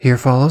Here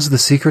follows the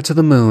secrets of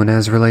the moon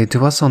as relayed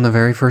to us on the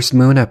very first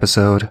moon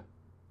episode.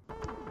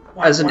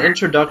 As an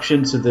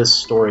introduction to this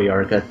story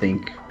arc, I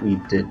think we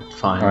did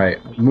fine.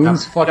 Alright,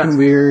 moon's fucking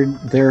weird.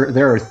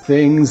 There are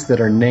things that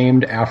are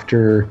named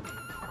after...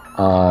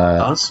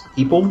 us?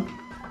 People?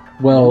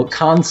 Well,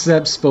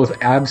 concepts,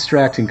 both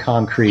abstract and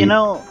concrete. You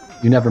know...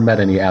 You never met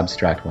any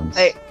abstract ones.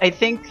 I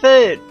think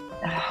that...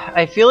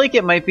 I feel like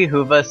it might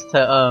behoove us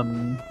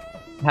to,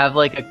 have,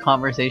 like, a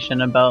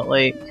conversation about,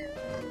 like,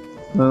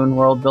 moon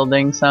world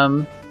building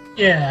some.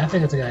 Yeah, I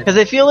think that's a good idea. Because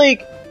I feel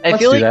like... Let's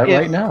do that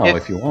right now,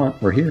 if you want.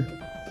 We're here.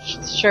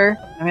 Sure.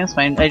 I mean, that's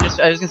fine. I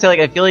was gonna say, like,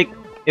 I feel like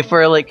if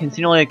we're, like,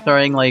 continually, like,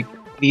 throwing, like,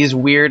 these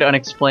weird,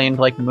 unexplained,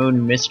 like,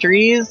 moon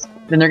mysteries,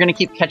 then they're gonna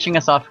keep catching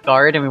us off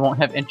guard, and we won't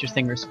have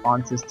interesting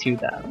responses to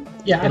them.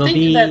 Yeah, It'll I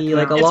think be that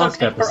like a it's Lost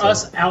okay episode. for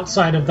us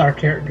outside of our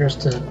characters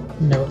to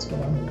know what's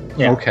going on.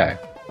 Yeah. Okay.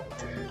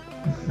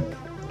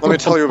 Let me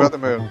tell you about the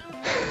moon.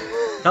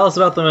 Tell us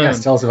about the moon.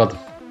 Yes, tell us about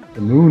the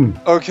moon.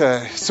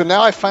 Okay, so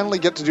now I finally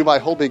get to do my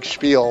whole big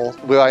spiel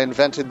where I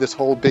invented this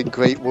whole big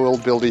great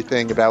world-building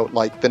thing about,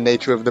 like, the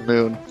nature of the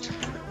moon.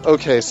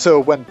 Okay,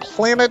 so when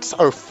planets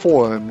are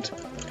formed,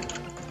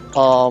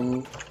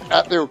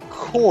 at their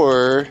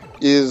core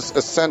is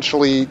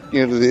essentially,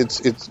 you know,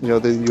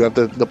 you have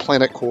the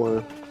planet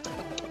core,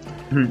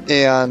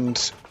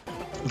 and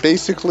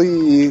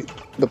basically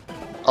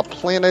a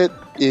planet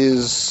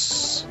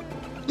is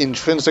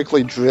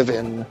intrinsically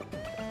driven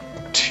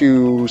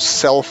to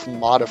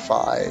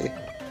self-modify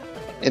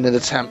in an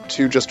attempt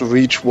to just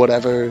reach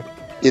whatever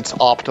its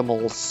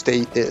optimal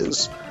state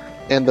is.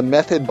 And the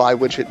method by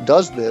which it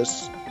does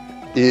this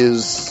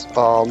is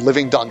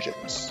living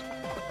dungeons.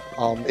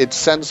 It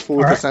sends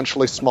forth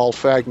essentially small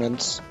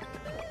fragments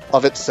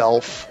of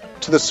itself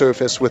to the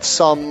surface with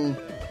some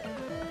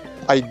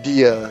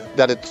idea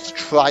that it's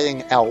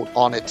trying out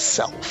on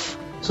itself.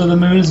 So the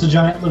moon is a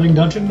giant living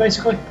dungeon,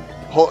 basically?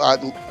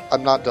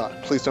 I'm not done.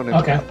 Please don't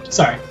interrupt. Okay,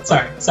 sorry.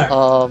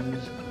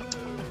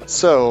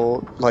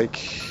 So, like,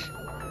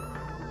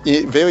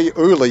 very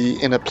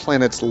early in a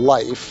planet's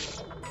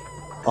life,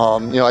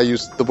 I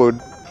use the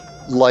word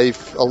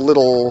life a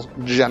little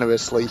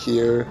generously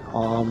here.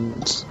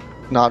 It's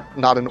not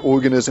an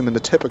organism in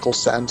the typical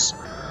sense.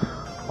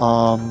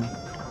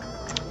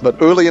 But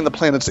early in the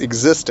planet's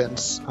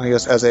existence, I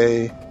guess as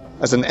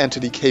an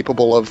entity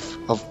capable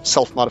of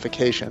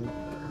self-modification,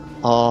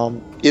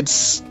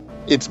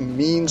 its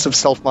means of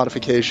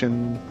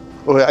self-modification,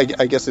 or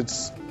I guess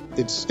its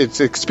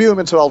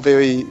experiments are all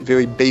very,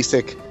 very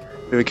basic,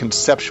 very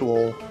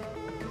conceptual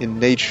in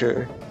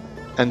nature,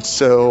 and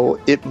so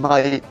it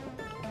might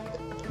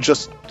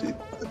just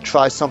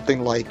try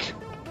something like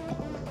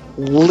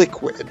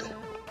liquid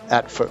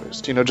at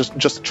first.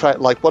 Just try,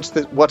 like, what's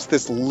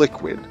this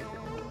liquid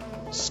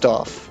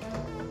stuff,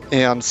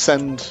 and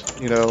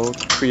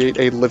create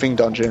a living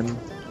dungeon,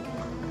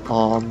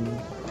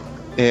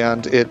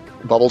 and it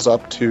bubbles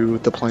up to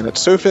the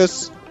planet's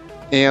surface,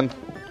 and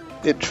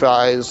it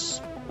tries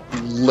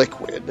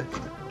liquid.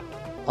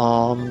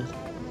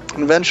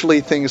 Eventually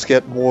things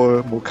get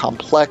more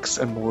complex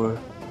and more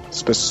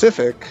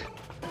specific,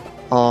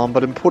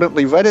 but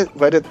importantly, right at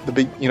the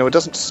beginning, it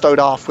doesn't start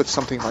off with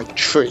something like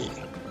tree.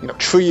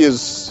 Tree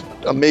is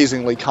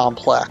amazingly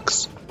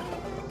complex.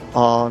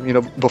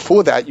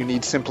 Before that you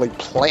need simply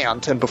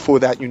plant, and before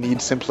that you need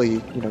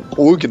simply,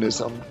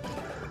 organism.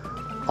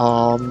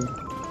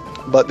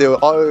 But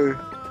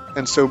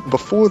so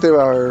before there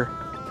are,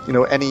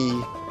 any,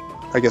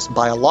 I guess,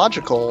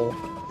 biological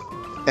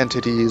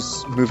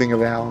entities moving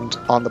around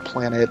on the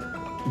planet,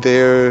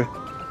 there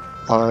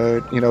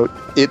are,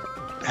 it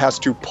has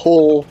to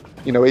pull,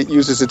 it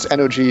uses its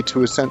energy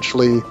to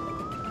essentially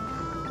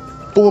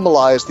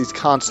formalize these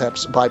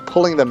concepts by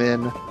pulling them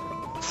in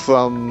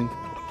from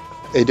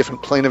a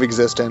different plane of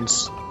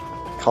existence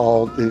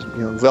called the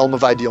realm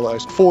of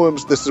idealized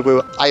forms. This is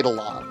where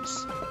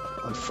eidolons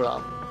are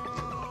from.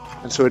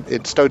 And so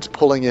it starts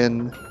pulling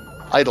in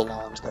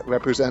eidolons that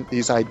represent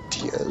these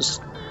ideas.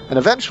 And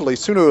eventually,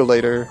 sooner or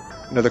later,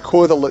 the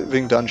core of the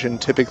living dungeon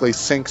typically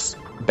sinks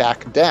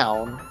back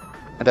down,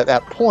 and at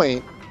that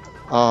point,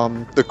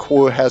 the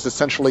core has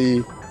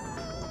essentially,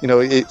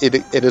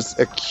 it has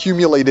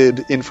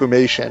accumulated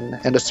information,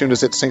 and as soon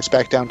as it sinks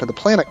back down to the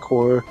planet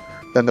core,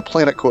 then the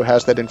planet core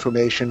has that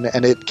information,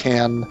 and it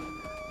can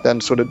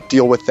then sort of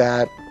deal with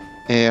that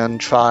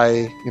and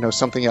try,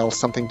 something else,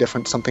 something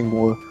different, something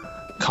more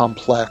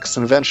complex.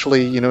 And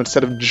eventually,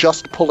 instead of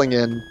just pulling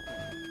in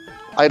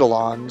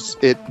eidolons,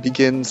 it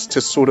begins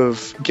to sort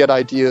of get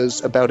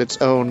ideas about its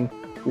own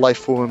life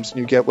forms, and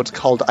you get what's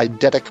called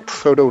eidetic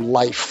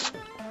proto-life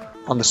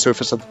on the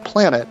surface of the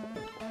planet.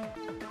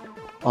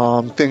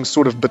 Things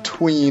sort of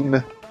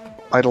between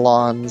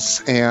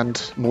eidolons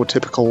and more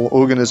typical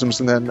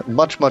organisms, and then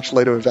much, much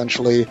later,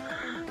 eventually,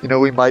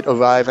 we might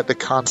arrive at the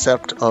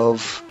concept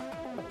of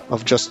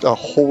just a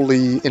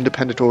wholly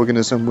independent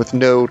organism with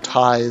no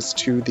ties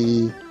to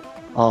the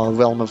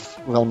realm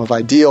of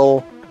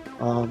ideal,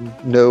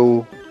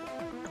 no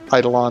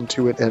eidolon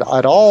to it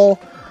at all,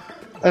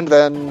 And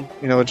then,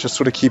 it just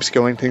sort of keeps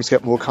going, things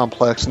get more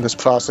complex, and this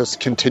process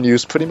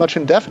continues pretty much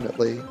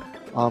indefinitely.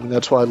 And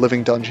that's why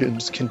living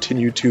dungeons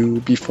continue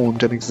to be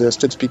formed and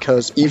exist. It's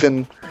because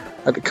even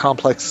at the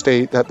complex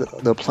state that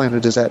the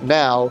planet is at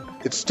now,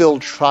 it's still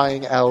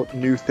trying out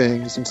new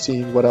things and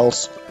seeing what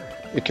else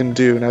it can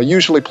do. Now,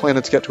 usually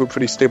planets get to a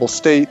pretty stable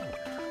state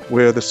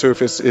where the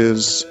surface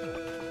is,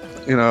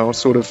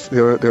 sort of,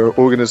 there are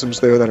organisms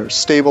there that are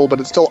stable, but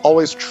it's still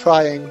always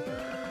trying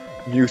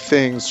new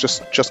things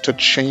just to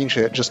change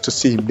it, just to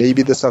see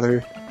maybe this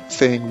other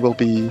thing will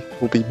be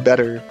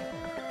better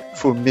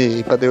for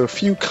me. But there are a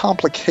few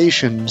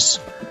complications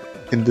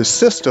in the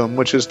system,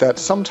 which is that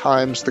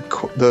sometimes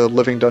the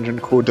living dungeon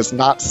core does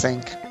not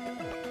sink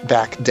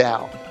back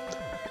down.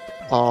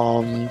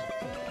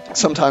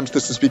 Sometimes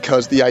this is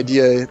because the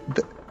idea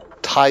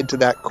tied to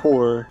that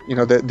core,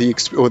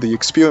 the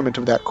experiment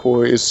of that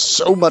core is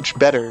so much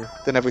better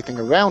than everything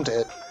around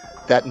it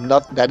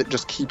that it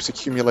just keeps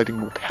accumulating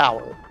more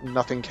power.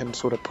 Nothing can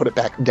sort of put it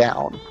back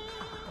down.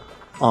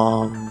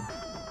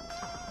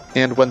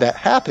 And when that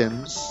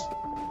happens,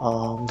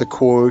 the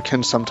core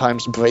can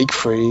sometimes break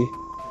free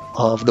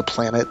of the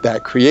planet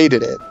that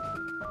created it.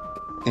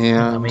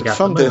 And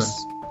from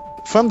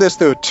this,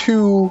 there are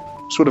two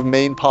sort of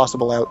main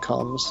possible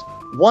outcomes.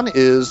 One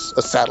is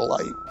a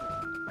satellite,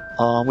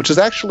 which is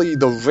actually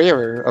the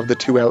rarer of the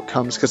two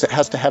outcomes because it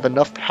has to have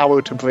enough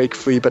power to break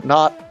free, but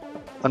not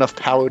enough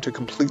power to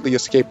completely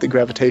escape the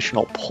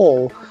gravitational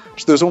pull.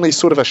 So there's only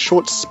sort of a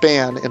short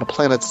span in a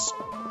planet's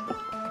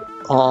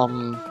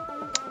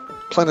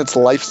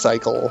life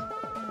cycle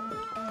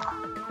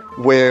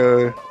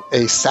where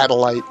a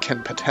satellite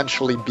can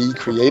potentially be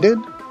created.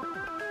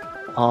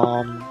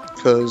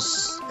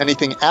 Because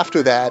anything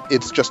after that,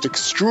 it's just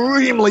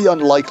extremely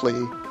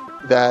unlikely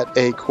that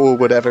a core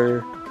would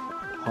ever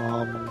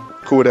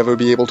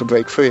be able to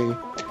break free.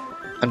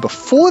 And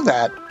before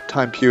that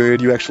time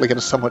period, you actually get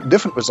a somewhat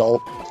different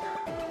result,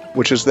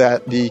 which is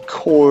that the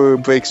core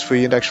breaks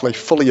free and actually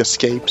fully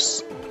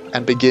escapes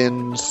and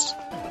begins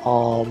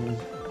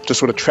just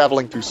sort of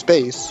traveling through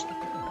space.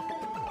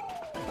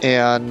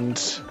 And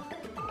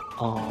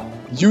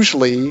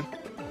usually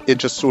it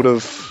just sort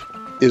of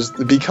is,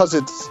 because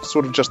it's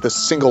sort of just this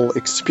single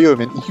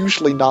experiment,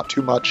 usually not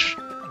too much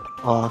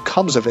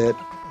comes of it.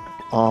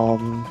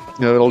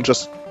 It'll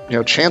just,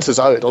 chances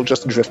are it'll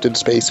just drift in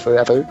space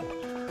forever.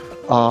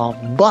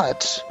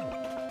 But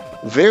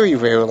very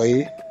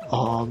rarely,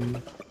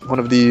 one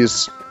of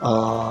these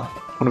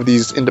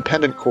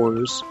independent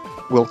cores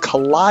will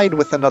collide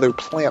with another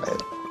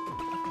planet.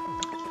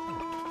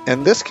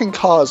 And this can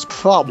cause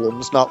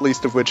problems, not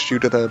least of which due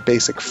to the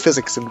basic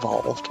physics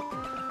involved.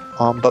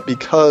 But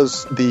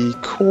because the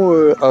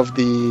core of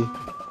the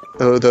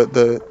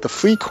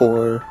free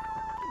core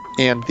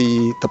and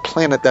the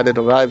planet that it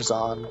arrives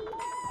on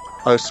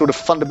are sort of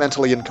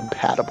fundamentally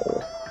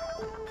incompatible.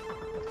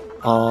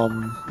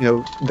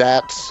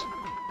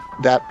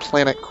 That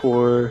planet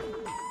core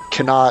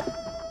cannot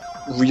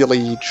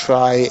really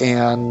try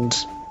and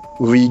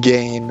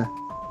regain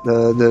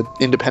the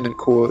independent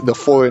core, the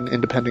foreign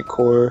independent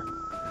core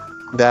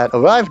that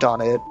arrived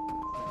on it,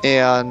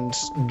 and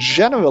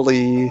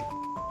generally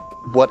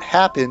what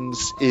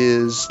happens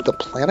is the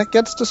planet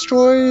gets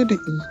destroyed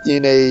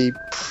in a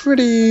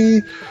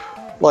pretty,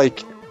 I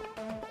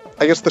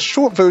guess the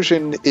short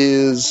version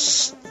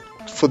is,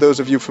 for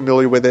those of you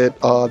familiar with it,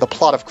 the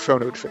plot of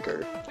Chrono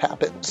Trigger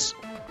happens.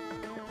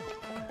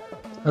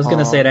 I was going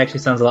to say it actually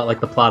sounds a lot like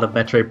the plot of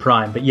Metroid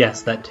Prime, but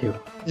yes, that too.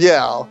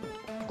 Yeah.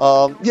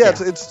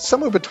 It's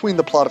somewhere between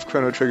the plot of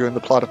Chrono Trigger and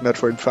the plot of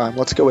Metroid Prime.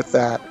 Let's go with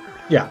that.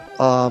 Yeah.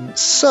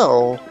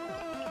 So,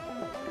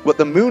 what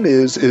the moon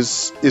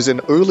is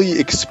an early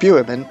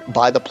experiment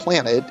by the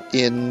planet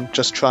in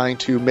just trying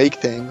to make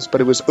things,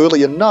 but it was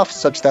early enough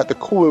such that the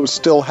core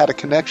still had a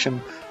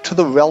connection to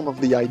the realm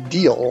of the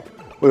ideal,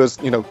 whereas,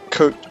 a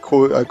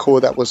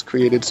core that was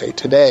created, say,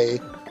 today,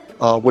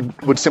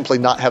 would simply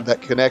not have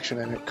that connection,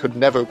 and it could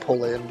never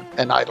pull in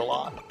an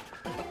Eidolon.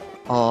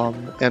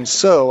 And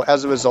so,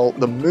 as a result,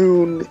 the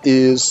moon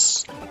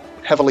is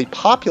heavily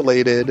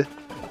populated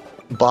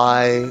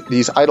by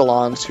these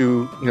Eidolons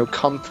who,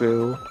 come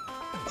through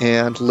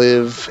and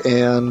live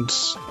and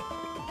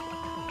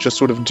just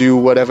sort of do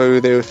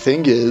whatever their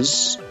thing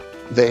is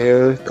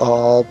there.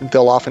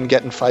 They'll often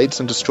get in fights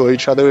and destroy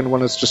each other, and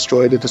when it's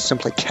destroyed, it is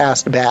simply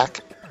cast back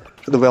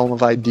to the realm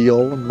of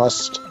ideal and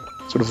must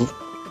sort of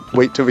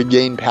wait to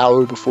regain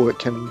power before it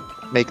can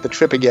make the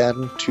trip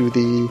again to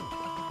the,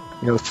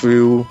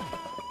 through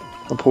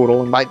the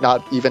portal, and might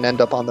not even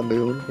end up on the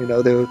moon.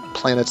 There are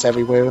planets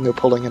everywhere, and they're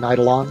pulling in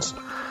Eidolons.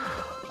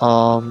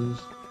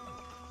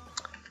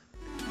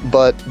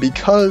 But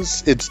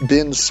because it's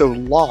been so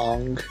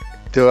long,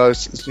 there are,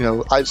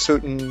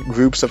 certain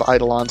groups of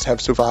Eidolons have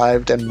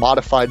survived and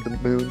modified the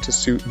moon to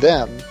suit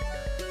them.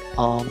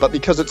 But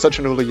because it's such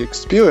an early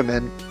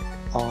experiment,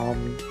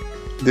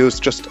 it's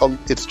just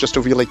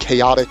a really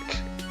chaotic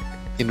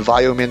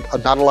environment.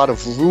 Not a lot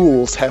of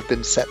rules have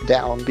been set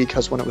down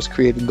because when it was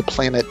created, the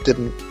planet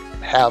didn't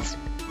have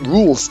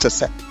rules to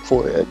set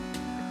for it.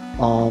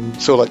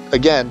 So, like,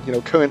 again,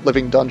 current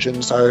living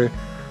dungeons are,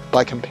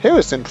 by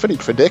comparison, pretty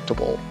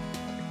predictable.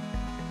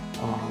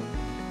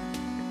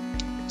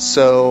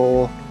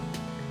 So,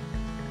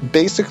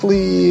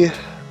 basically,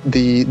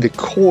 the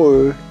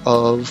core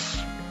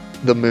of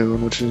the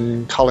moon, which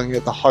is calling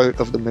it the heart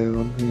of the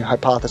moon, you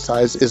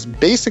hypothesize, is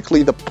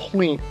basically the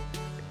point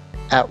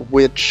at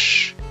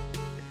which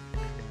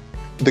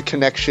the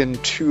connection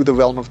to the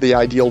realm of the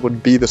ideal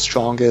would be the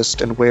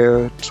strongest, and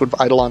where sort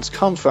of Eidolons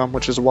come from,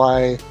 which is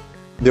why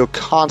they're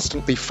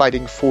constantly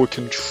fighting for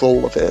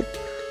control of it.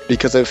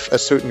 Because if a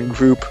certain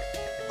group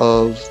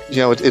of,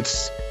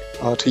 it's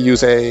to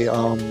use a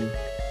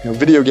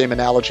video game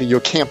analogy, you're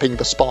camping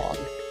the spawn,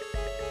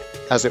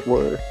 as it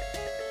were.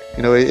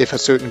 If a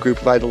certain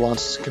group of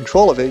Eidolons is in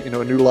control of it,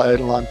 a new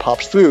Eidolon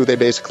pops through, they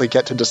basically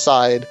get to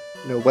decide,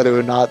 whether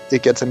or not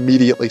it gets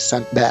immediately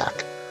sent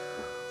back.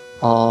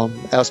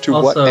 As to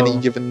what any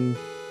given...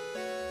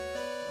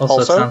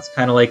 Also, it sounds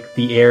kind of like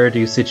the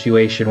Eridu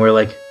situation, where,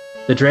 like,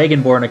 the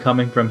Dragonborn are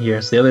coming from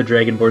here, so the other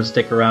Dragonborn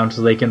stick around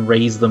so they can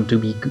raise them to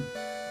be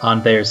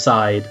on their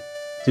side,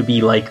 to be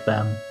like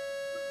them.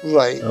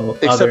 Right. So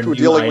except we're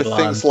dealing with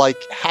things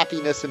like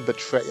happiness and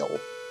betrayal.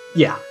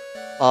 Yeah.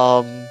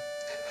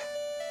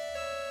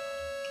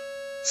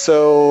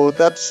 So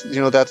that's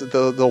that's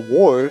the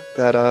war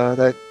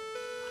that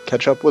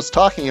Ketchup was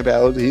talking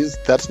about.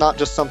 That's not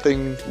just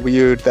something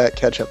weird that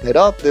Ketchup made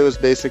up. There was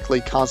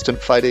basically constant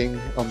fighting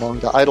among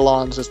the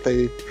Eidolons as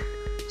they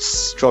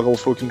struggle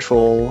for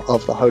control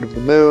of the heart of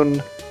the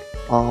moon.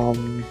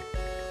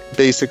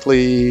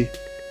 Basically,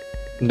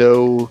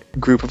 no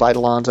group of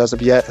Eidolons as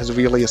of yet has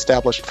really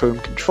established firm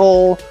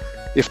control.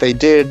 If they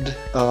did,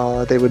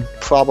 they would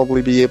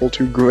probably be able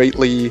to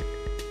greatly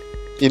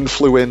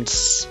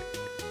influence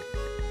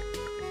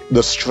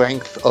the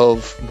strength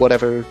of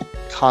whatever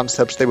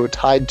concepts they were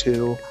tied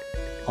to,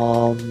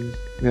 in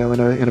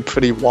a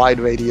pretty wide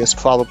radius,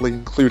 probably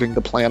including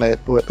the planet,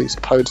 or at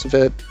least parts of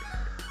it.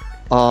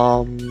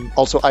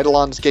 Also,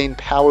 Eidolons gain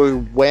power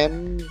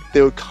when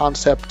their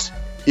concept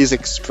is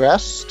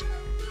expressed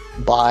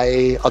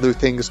by other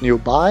things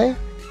nearby,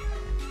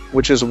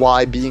 which is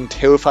why being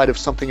terrified of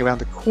something around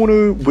the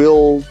corner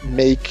will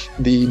make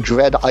the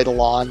dread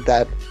Eidolon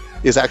that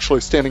is actually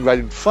standing right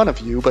in front of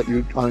you, but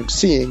you aren't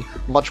seeing,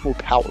 much more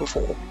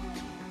powerful.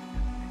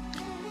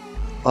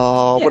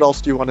 What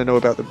else do you want to know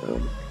about the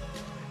moon?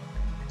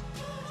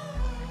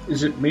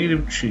 Is it made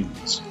of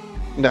cheese?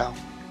 No.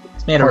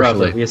 It's made of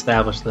rubber. We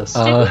established this.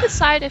 Did we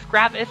decide if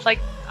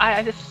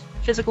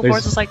physical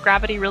forces like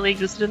gravity really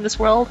existed in this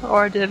world,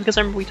 or because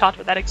I remember we talked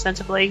about that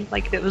extensively?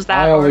 Like, it was that.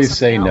 I always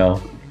say else?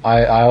 no.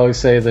 I always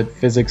say that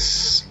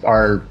physics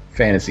are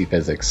fantasy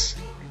physics.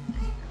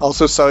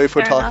 Also, sorry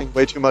for Fair talking enough.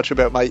 way too much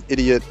about my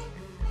idiot.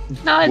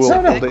 No, it's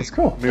world okay. building It's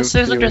cool. moon This is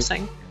theory.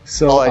 interesting.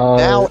 So Alright,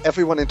 now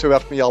everyone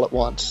interrupt me all at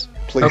once,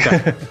 please.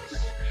 Okay.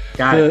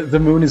 Got it. the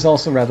moon is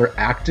also rather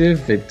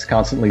active. It's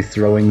constantly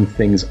throwing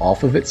things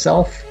off of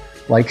itself.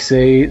 Like,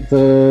 say,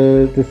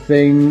 the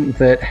thing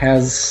that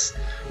has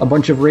a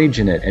bunch of rage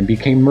in it and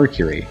became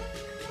Mercury,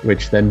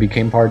 which then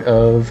became part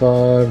of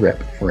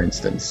RIP, for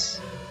instance.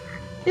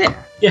 Yeah.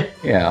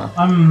 Yeah.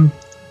 I'm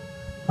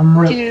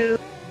real.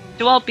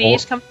 Do all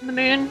bees come from the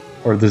moon?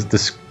 Or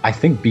this, I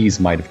think bees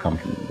might have come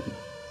from the moon.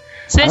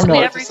 So I don't know basically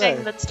what to everything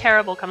say. that's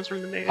terrible comes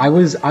from the moon. I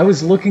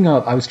was looking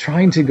up. I was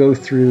trying to go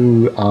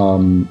through.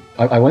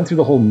 I went through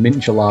the whole mint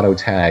gelato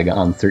tag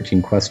on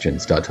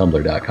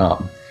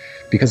 13questions.tumblr.com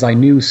because I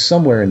knew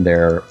somewhere in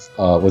there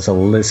was a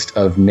list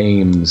of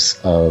names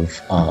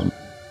of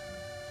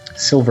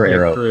Silver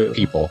Arrow true.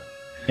 people.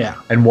 Yeah.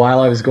 And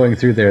while I was going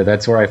through there,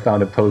 that's where I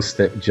found a post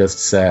that just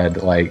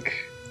said, like,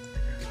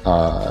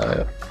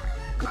 what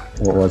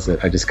was it?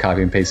 I just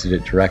copy and pasted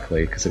it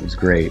directly because it was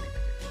great.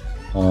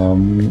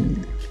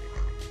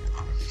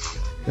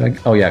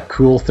 Oh yeah,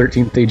 cool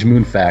 13th age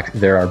moon fact,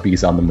 there are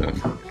bees on the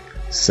moon.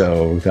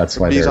 So that's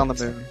why Bees they're... on the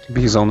moon.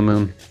 Bees on the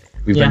moon.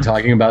 We've Yeah. been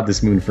talking about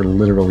this moon for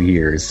literal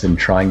years, and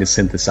trying to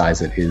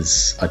synthesize it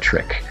is a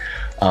trick.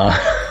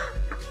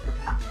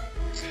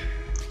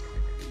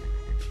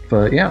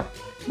 But yeah,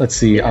 let's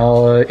see.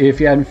 If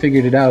you hadn't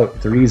figured it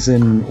out, the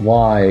reason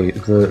why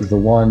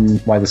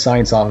why the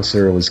science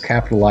officer was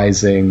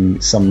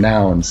capitalizing some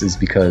nouns is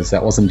because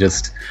that wasn't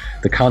just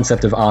the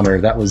concept of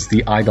honor, that was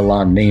the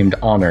Eidolon named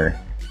Honor.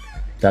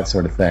 That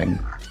sort of thing.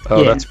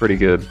 Oh, Yeah. that's pretty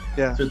good.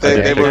 Yeah, So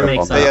they that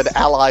makes they had sense.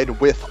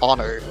 allied with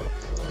honor.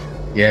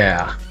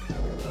 Yeah.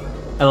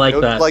 I like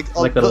that. Like,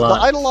 I like that the a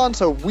lot.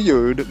 Eidolons are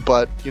weird,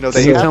 but they Can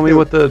you have tell me their-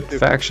 what the their-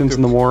 factions their-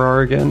 in the war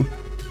are again?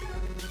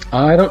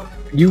 I don't...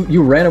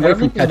 You ran I away don't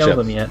from think we know Ketchup.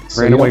 them yet.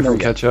 So Ran you away don't know from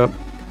yet. Ketchup?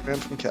 ran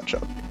from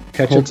Ketchup.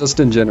 Ketchup. Well, just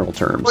in general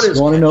terms. What is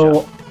You want to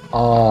Ketchup?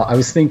 know? I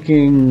was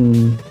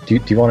thinking. Do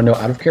you want to know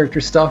out of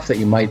character stuff that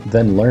you might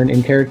then learn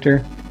in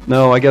character?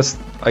 No, I guess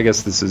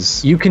this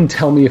is... You can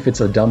tell me if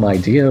it's a dumb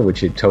idea,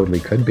 which it totally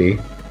could be.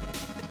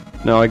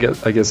 No, I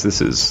guess this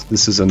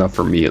is enough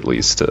for me at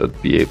least to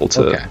be able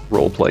to Okay.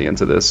 roleplay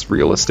into this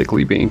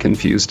realistically being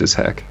confused as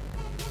heck.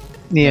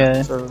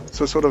 Yeah.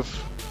 So sort of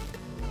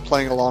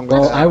playing along with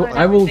Well, that.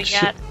 I will. Anything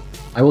yet?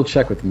 I will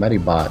check with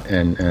Medibot,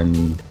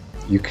 and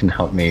you can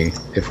help me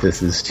if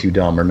this is too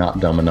dumb or not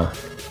dumb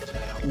enough.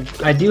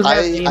 I do have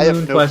I have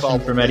moon no question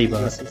problem for with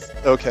Medibot. this.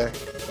 Okay.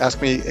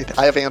 Ask me.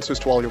 I have answers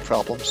to all your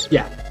problems.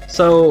 Yeah.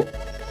 So,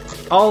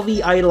 all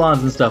the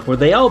Eidolons and stuff, were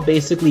they all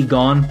basically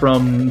gone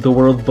from the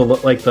world below,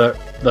 like the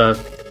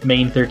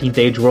main 13th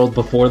Age world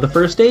before the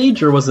first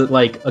age, or was it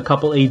like a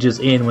couple ages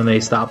in when they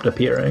stopped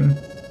appearing?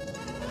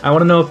 I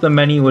want to know if the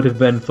many would have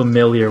been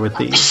familiar with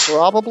these.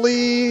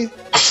 Probably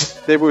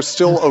they were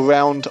still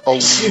around a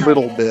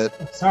little bit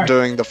Sorry.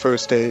 during the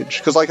first age.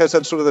 Because, like I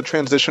said, sort of the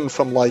transition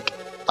from, like,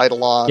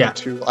 Eidolon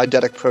to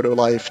eidetic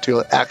proto-life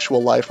to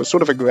actual life was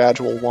sort of a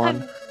gradual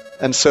one.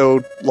 And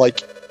so,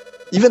 like,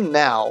 even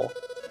now,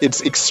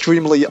 it's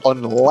extremely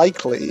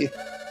unlikely,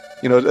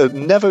 you know,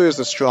 never is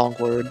a strong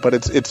word, but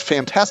it's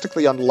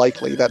fantastically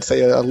unlikely that,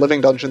 say, a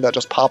living dungeon that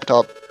just popped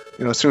up,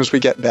 you know, as soon as we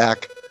get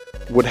back,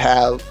 would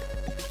have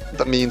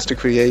the means to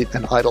create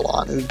an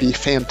Eidolon. It would be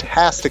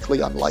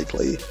fantastically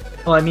unlikely.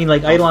 Well, I mean,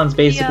 like, Eidolons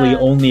basically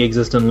only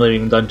exist in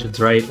living dungeons,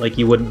 right? Like,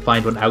 you wouldn't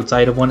find one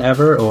outside of one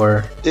ever,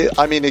 or...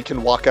 It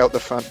can walk out the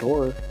front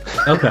door.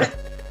 Okay.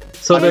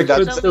 So there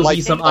could still be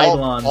some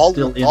Eidolons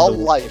still in the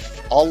world.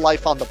 All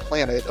life on the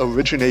planet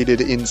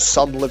originated in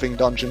some living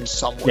dungeon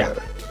somewhere.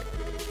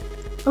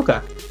 Yeah.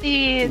 Okay.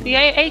 The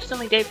ages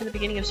only date from the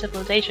beginning of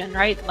civilization,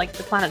 right? Like,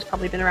 the planet's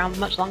probably been around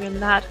much longer than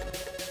that.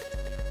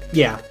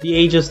 Yeah, the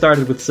ages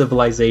started with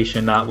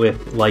civilization, not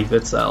with life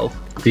itself.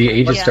 The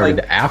ages started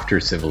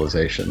after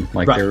civilization.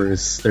 Like, Right.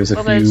 there's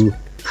a few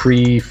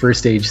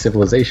pre-first age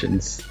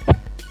civilizations.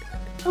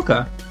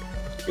 Okay.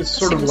 It's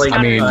sort of like...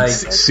 I mean,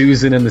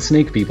 Susan and the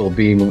Snake People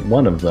being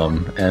one of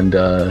them, and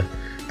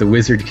the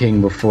Wizard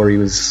King before he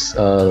was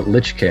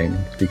Lich King,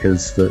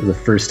 because the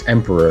first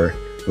Emperor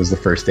was the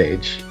first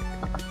age.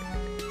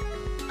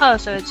 Oh,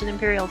 so it's an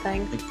imperial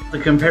thing. The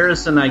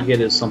comparison I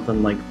get is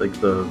something like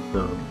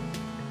the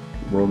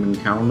Roman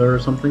calendar or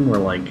something, where,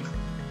 like,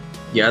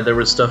 yeah, there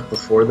was stuff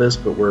before this,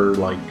 but we're,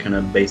 like, kind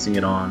of basing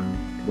it on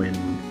when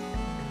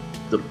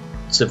the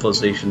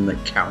civilization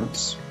that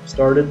counts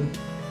started.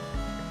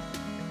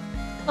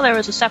 Well, there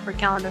was a separate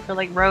calendar for,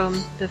 like,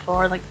 Rome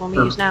before, like, the one we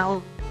use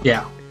now.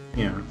 Yeah.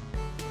 Yeah.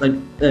 Like,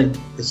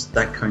 it's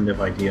that kind of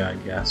idea, I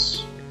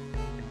guess.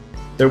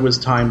 There was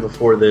time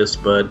before this,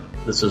 but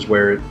this is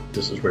where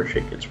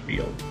shit gets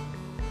real.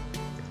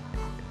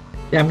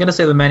 Yeah, I'm gonna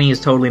say the many has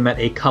totally met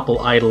a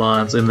couple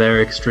Eidolons in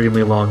their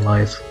extremely long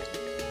life.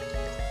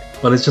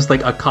 But it's just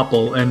like a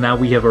couple, and now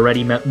we have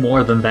already met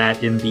more than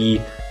that in the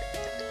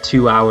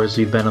 2 hours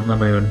we've been on the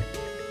moon.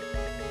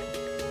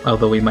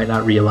 Although we might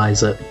not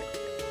realize it.